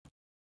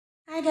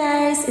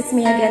it's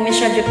me again, Miss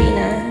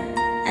Jopina.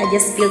 I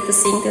just feel to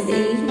sing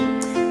today.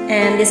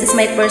 And this is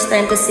my first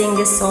time to sing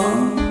this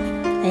song.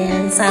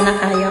 Ayan, sana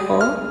kaya ko.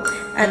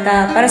 At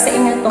para sa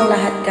inyo itong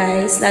lahat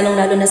guys,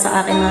 lalong-lalo na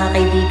sa akin mga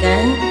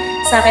kaibigan,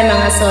 sa akin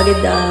mga solid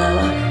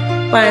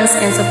fans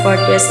and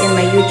supporters in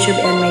my YouTube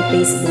and my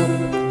Facebook,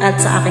 at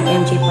sa aking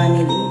MJ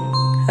family.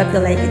 Hope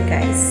you like it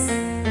guys.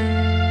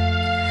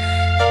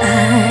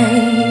 I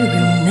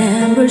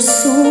remember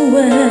so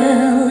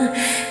well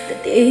the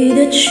day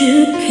that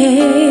you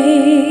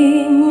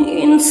came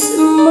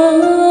into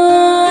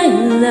my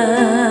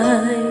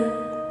life.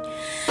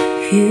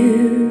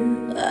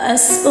 You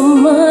asked for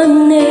my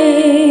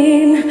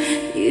name.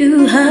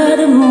 You had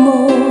the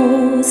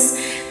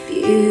most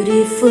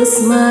beautiful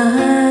smile.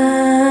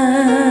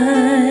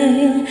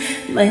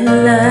 My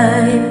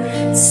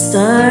life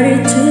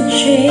started to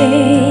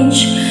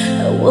change.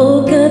 I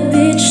woke up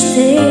each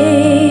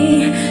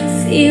day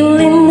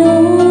feeling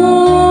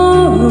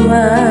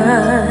alright,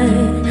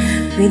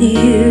 with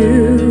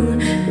you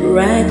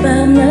right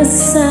by my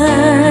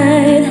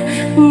side.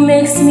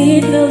 Makes me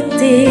feel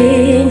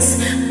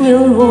things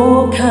will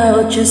work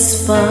out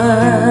just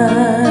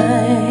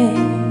fine.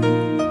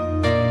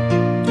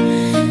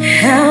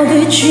 How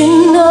did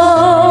you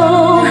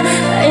know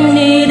I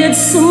needed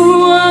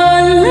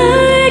someone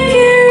like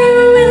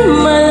you in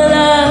my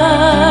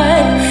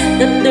life?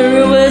 That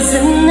there was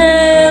an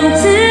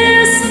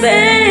empty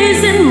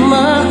space in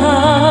my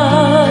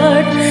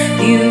heart.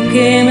 You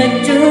came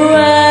at the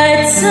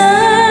right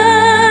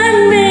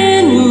time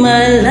in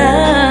my life.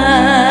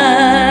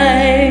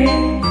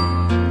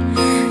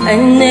 I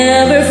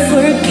never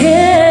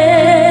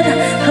forget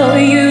how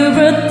you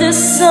brought the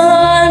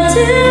sun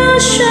to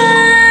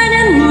shine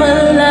in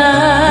my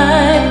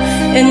life,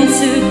 and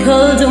took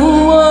all the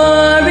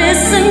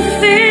worries and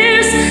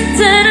fears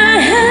that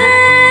I had.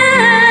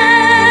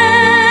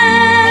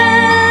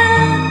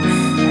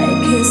 I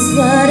guess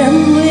what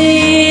I'm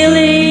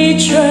really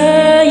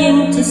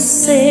trying to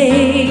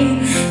say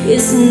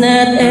is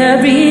not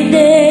every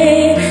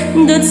day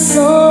that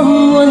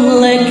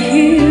someone like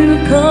you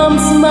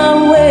comes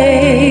my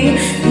way.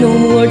 No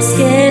words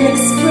can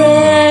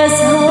express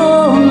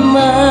how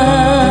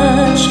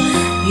much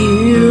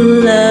you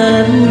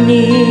love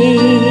me.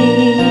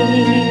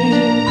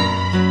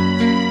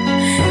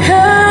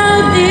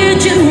 How did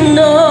you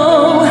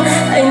know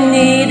I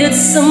needed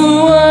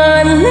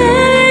someone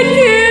like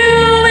you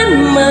in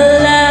my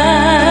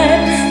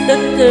life?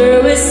 That there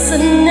is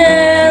an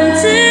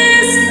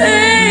empty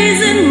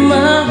space in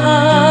my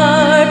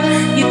heart.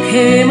 You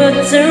came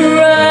at the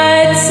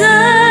right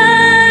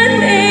time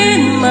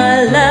in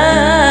my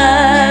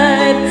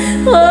life.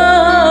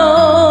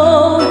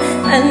 Oh,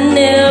 I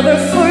never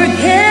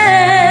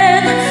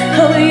forget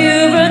how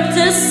you brought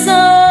the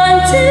sun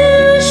to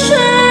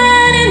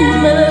shine in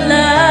my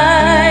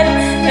life,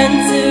 and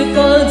took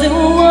all the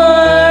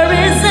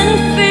worries and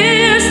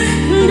fears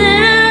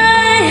that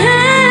I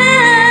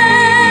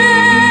had.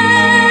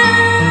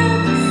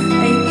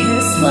 I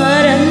guess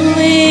what I'm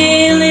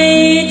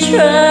really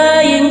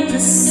trying to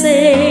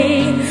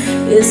say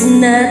is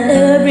not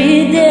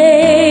every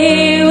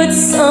day with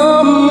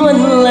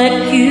someone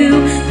like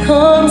you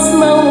comes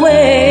my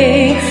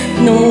way.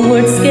 No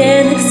words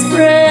can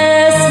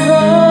express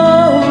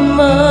how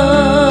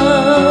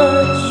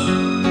much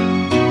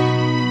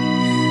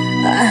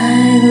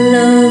I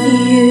love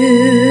you.